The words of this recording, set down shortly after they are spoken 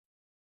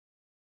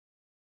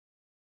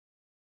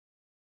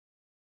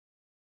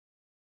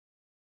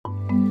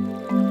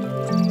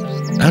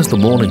As the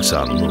morning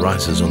sun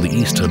rises on the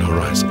eastern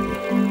horizon,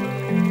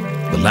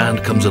 the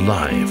land comes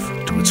alive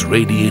to its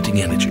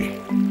radiating energy,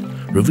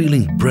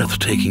 revealing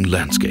breathtaking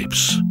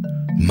landscapes,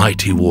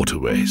 mighty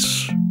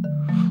waterways,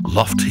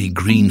 lofty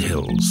green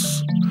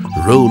hills,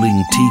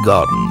 rolling tea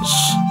gardens,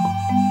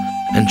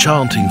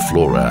 enchanting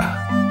flora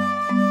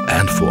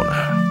and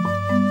fauna.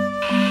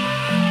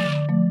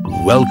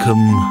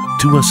 Welcome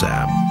to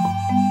Assam,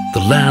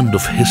 the land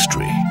of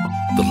history,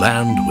 the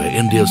land where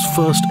India's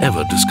first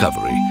ever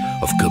discovery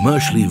of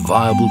commercially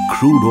viable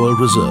crude oil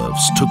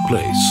reserves took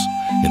place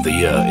in the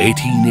year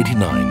 1889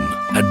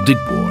 at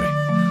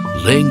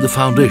Digboy, laying the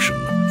foundation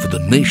for the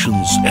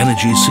nation's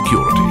energy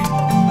security.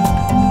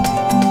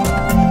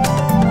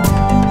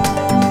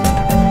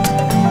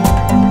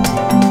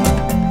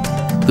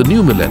 The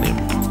new millennium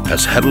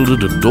has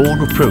heralded a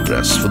dawn of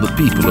progress for the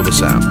people of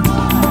Assam.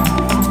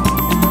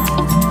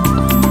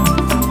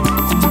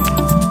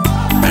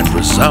 And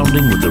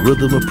resounding with the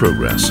rhythm of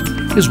progress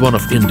is one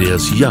of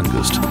India's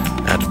youngest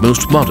and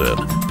most modern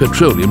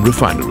petroleum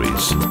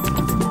refineries.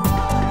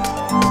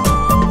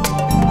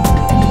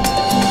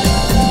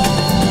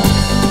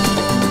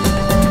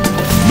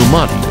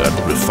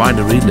 Numaligarh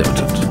Refinery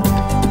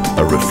Limited,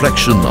 a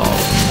reflection of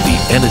the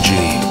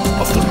energy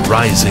of the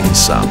rising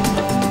sun.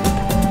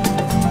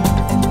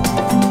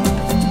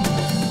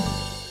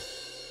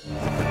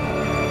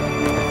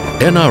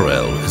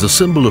 NRL is a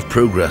symbol of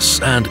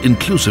progress and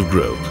inclusive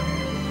growth,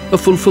 a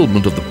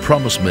fulfillment of the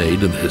promise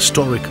made in the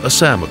historic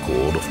Assam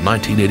Accord of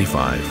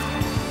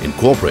 1985.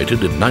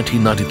 Incorporated in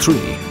 1993,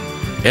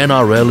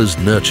 NRL is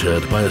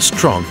nurtured by a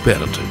strong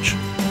parentage.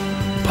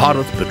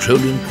 Bharat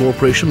Petroleum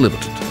Corporation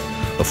Limited,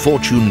 a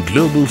Fortune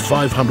Global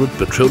 500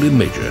 petroleum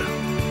major,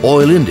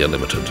 Oil India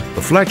Limited,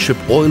 a flagship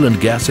oil and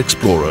gas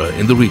explorer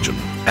in the region,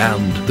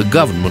 and the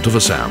Government of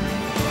Assam.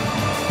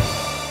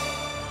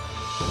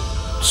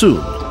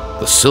 Soon,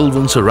 the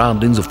sylvan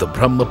surroundings of the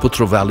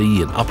Brahmaputra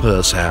Valley in Upper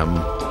Assam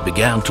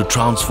began to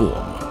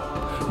transform,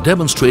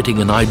 demonstrating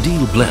an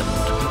ideal blend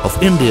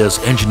of India's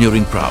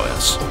engineering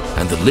prowess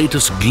and the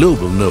latest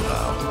global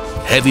know-how.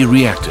 Heavy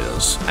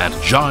reactors and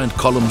giant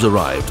columns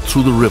arrived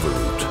through the river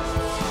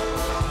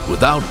route.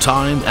 Without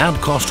time and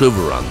cost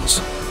overruns,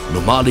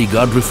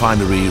 Numaligarh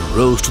Refinery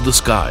rose to the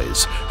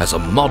skies as a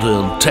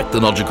modern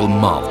technological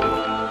marvel.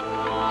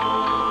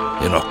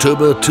 In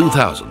October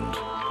 2000,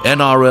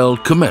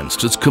 NRL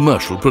commenced its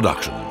commercial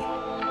production.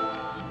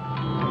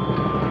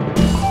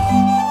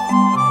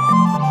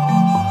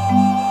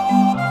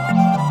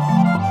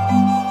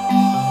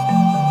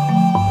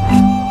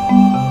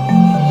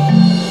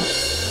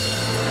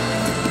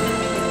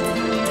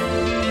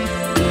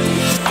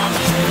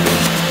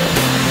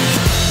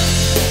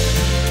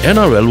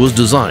 NRL was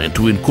designed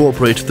to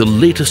incorporate the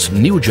latest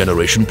new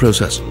generation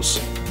processes,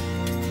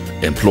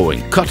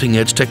 employing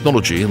cutting-edge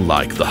technology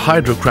like the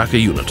hydrocracker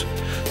unit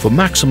for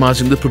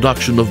maximizing the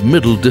production of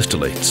middle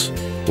distillates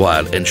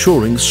while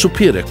ensuring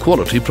superior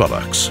quality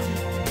products.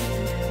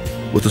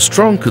 With a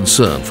strong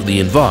concern for the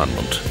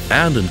environment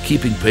and in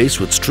keeping pace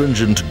with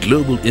stringent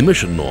global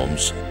emission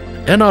norms,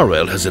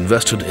 NRL has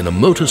invested in a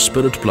motor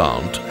spirit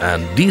plant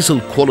and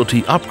diesel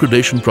quality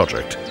upgradation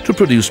project to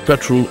produce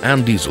petrol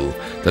and diesel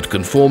that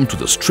conform to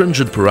the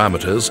stringent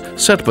parameters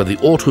set by the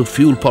auto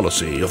fuel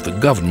policy of the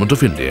Government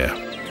of India.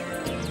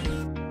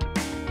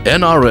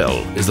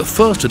 NRL is the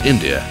first in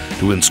India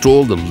to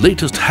install the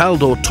latest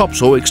Haldor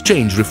topsoil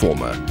exchange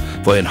reformer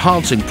for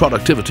enhancing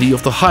productivity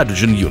of the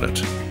hydrogen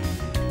unit.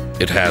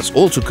 It has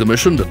also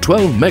commissioned a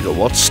 12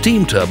 megawatt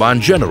steam turbine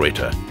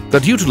generator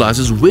that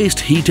utilizes waste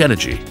heat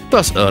energy,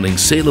 thus earning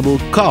saleable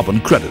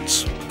carbon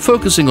credits,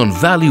 focusing on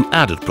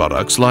value-added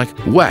products like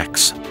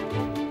wax,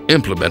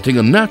 implementing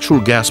a natural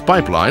gas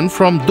pipeline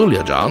from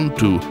Dulyajan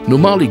to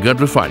Numaligarh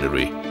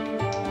Refinery,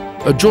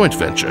 a joint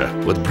venture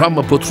with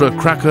Brahmaputra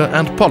Cracker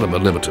and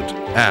Polymer Limited,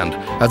 and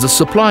as a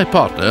supply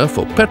partner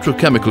for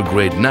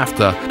petrochemical-grade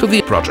naphtha to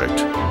the project.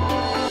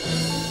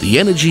 The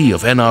energy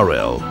of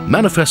NRL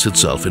manifests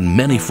itself in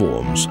many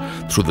forms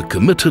through the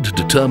committed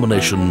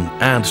determination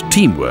and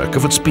teamwork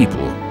of its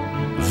people,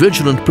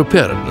 vigilant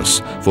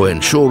preparedness for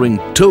ensuring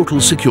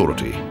total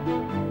security,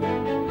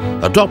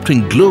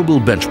 adopting global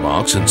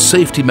benchmarks in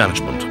safety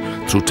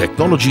management through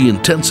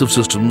technology-intensive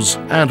systems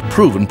and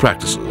proven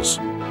practices,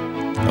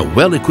 a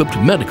well-equipped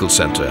medical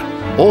center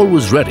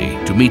always ready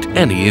to meet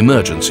any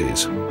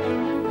emergencies.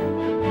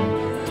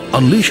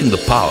 Unleashing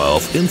the power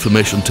of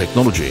information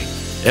technology,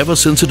 ever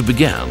since it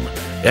began,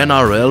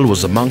 NRL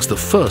was amongst the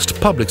first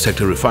public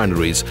sector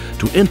refineries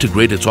to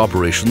integrate its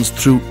operations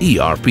through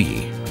ERP.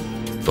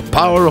 The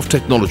power of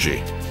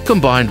technology,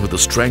 combined with the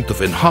strength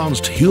of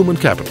enhanced human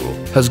capital,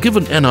 has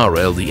given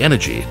NRL the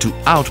energy to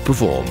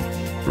outperform,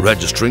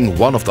 registering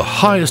one of the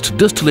highest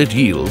distillate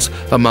yields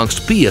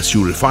amongst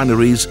PSU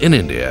refineries in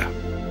India.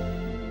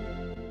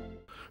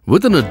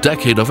 Within a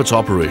decade of its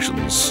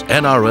operations,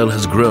 NRL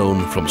has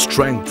grown from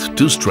strength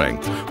to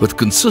strength with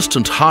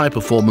consistent high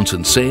performance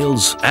in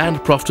sales and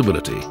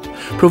profitability,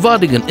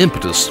 providing an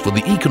impetus for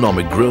the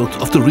economic growth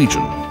of the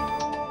region.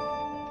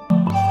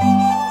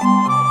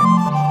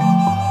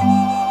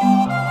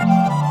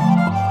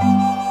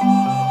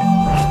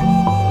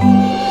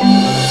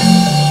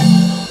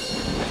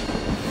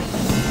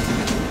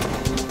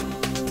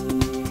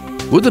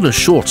 Within a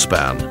short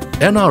span,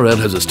 NRL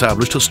has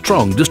established a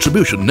strong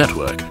distribution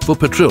network for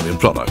petroleum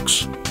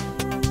products.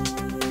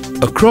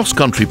 A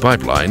cross-country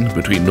pipeline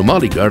between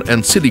Numaligarh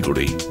and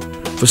Siliguri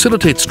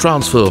facilitates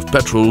transfer of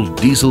petrol,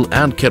 diesel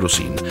and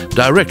kerosene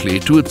directly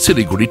to its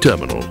Siliguri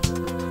terminal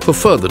for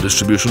further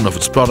distribution of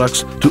its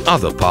products to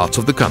other parts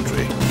of the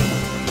country.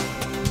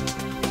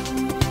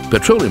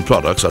 Petroleum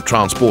products are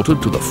transported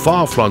to the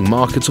far-flung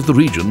markets of the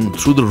region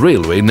through the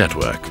railway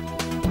network.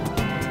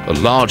 A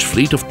large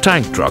fleet of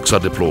tank trucks are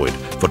deployed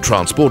for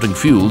transporting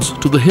fuels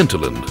to the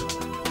hinterland.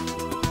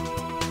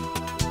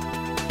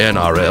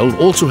 NRL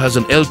also has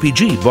an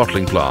LPG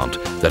bottling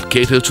plant that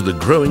caters to the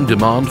growing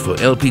demand for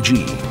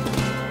LPG.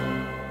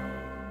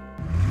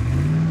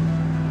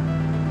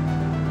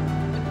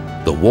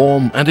 The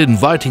warm and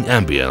inviting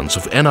ambience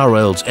of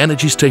NRL's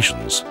energy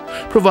stations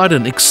provide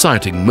an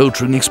exciting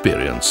motoring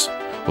experience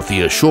with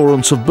the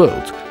assurance of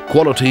both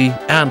quality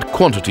and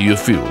quantity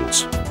of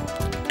fuels.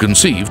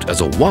 Conceived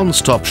as a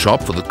one-stop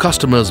shop for the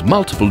customer's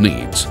multiple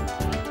needs,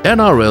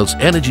 NRL's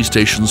energy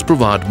stations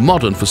provide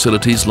modern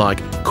facilities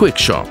like Quick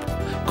Shop,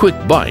 Quick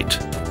Bite,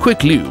 Quick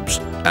Lubes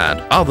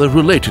and other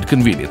related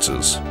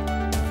conveniences.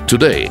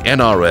 Today,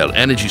 NRL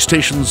energy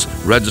stations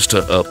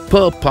register a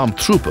per-pump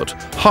throughput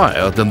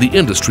higher than the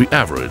industry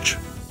average.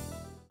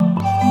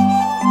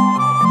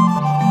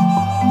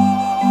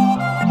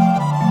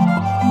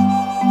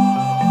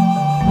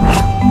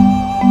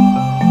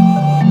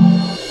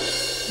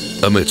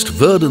 Amidst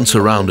verdant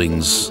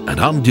surroundings and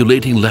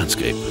undulating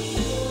landscape,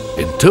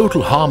 in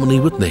total harmony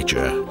with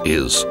nature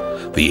is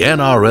the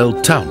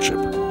NRL Township,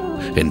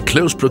 in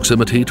close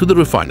proximity to the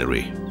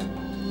refinery.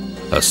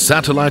 A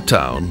satellite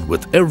town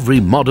with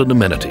every modern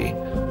amenity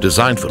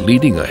designed for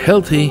leading a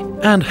healthy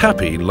and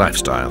happy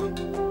lifestyle.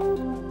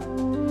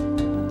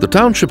 The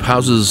township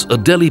houses a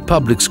Delhi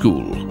public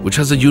school which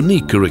has a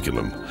unique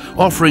curriculum,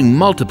 offering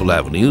multiple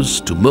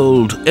avenues to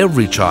mold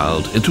every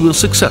child into a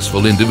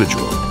successful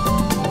individual.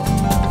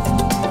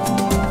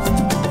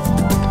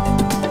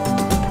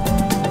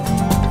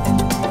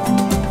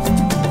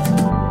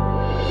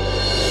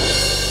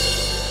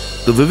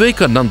 The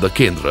Vivekananda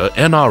Kendra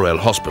NRL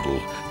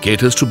Hospital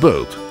caters to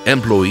both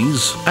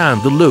employees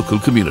and the local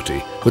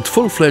community with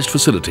full-fledged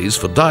facilities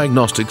for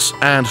diagnostics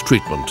and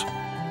treatment,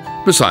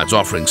 besides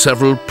offering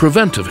several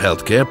preventive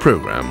healthcare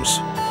programs.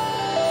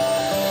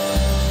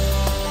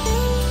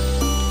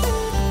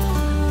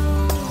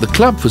 The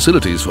club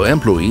facilities for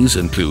employees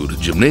include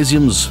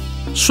gymnasiums,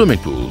 swimming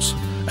pools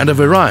and a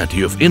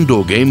variety of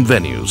indoor game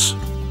venues.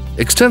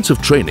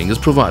 Extensive training is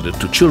provided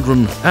to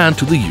children and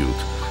to the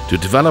youth to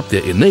develop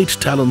their innate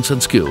talents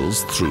and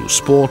skills through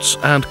sports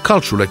and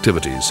cultural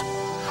activities,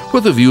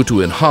 with a view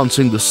to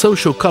enhancing the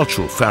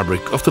socio-cultural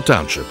fabric of the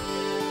township.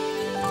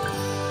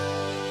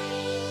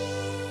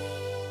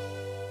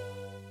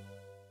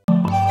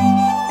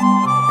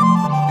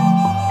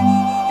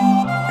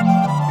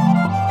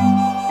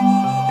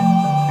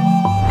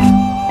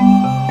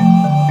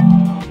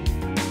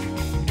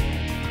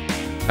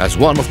 As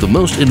one of the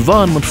most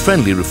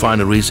environment-friendly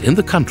refineries in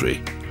the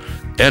country,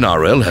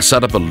 NRL has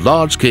set up a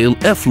large-scale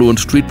effluent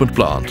treatment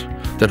plant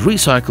that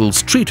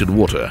recycles treated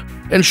water,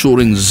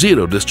 ensuring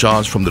zero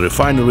discharge from the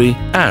refinery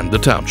and the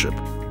township.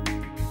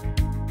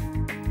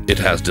 It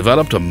has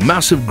developed a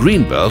massive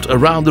green belt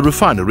around the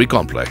refinery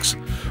complex,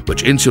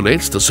 which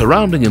insulates the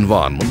surrounding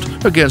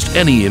environment against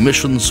any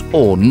emissions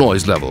or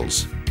noise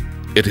levels.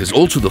 It is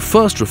also the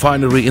first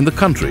refinery in the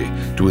country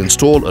to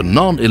install a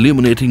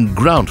non-illuminating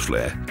ground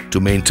flare to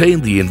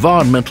maintain the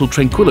environmental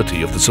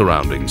tranquility of the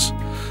surroundings,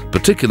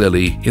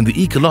 particularly in the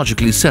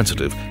ecologically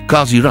sensitive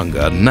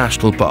Kaziranga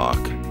National Park.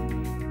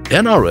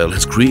 NRL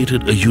has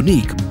created a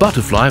unique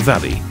butterfly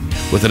valley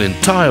with an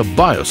entire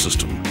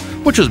biosystem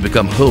which has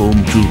become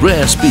home to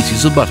rare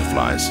species of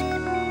butterflies.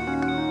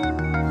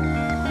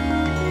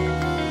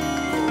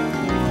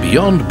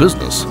 Beyond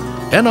business,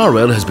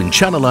 NRL has been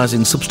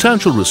channelizing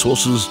substantial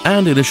resources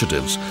and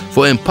initiatives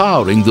for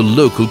empowering the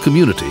local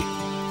community.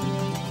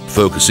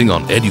 Focusing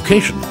on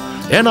education,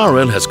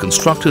 NRL has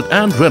constructed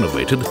and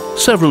renovated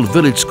several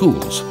village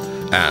schools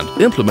and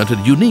implemented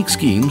unique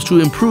schemes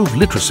to improve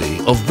literacy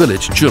of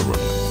village children.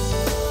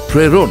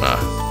 Prerona,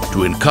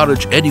 to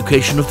encourage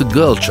education of the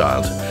girl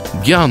child,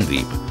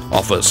 Gyandeep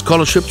offers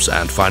scholarships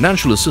and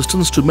financial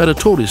assistance to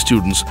meritorious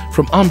students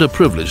from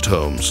underprivileged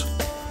homes.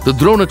 The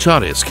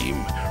Dronacharya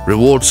scheme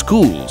rewards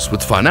schools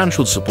with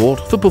financial support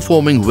for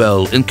performing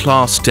well in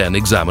Class 10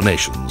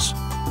 examinations.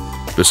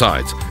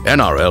 Besides,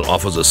 NRL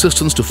offers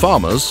assistance to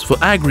farmers for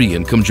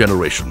agri-income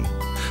generation,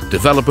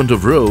 development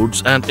of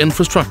roads and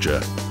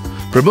infrastructure,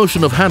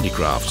 promotion of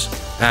handicrafts,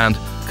 and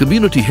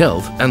community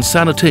health and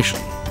sanitation.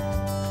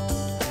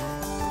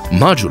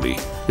 Majuli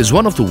is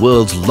one of the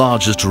world's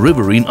largest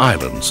riverine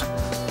islands.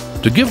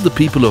 To give the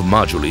people of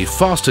Majuli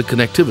faster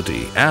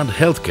connectivity and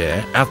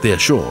healthcare at their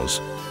shores,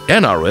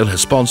 NRL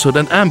has sponsored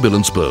an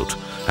ambulance boat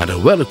and a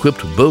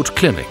well-equipped boat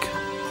clinic.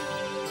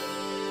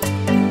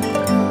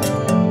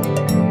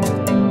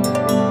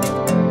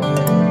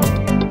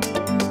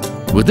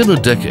 Within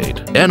a decade,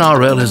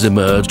 NRL has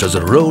emerged as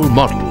a role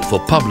model for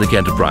public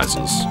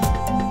enterprises.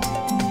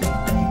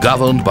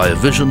 governed by a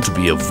vision to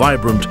be a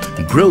vibrant,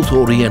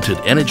 growth-oriented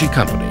energy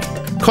company,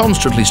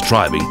 constantly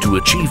striving to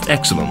achieve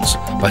excellence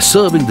by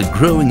serving the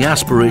growing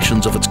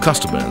aspirations of its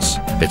customers,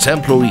 its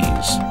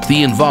employees,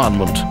 the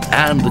environment,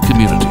 and the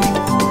community.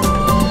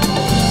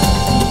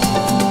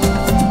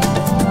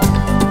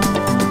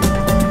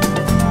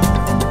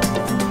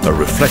 A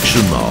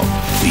reflection of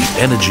the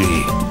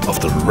energy of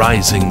the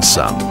rising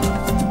sun.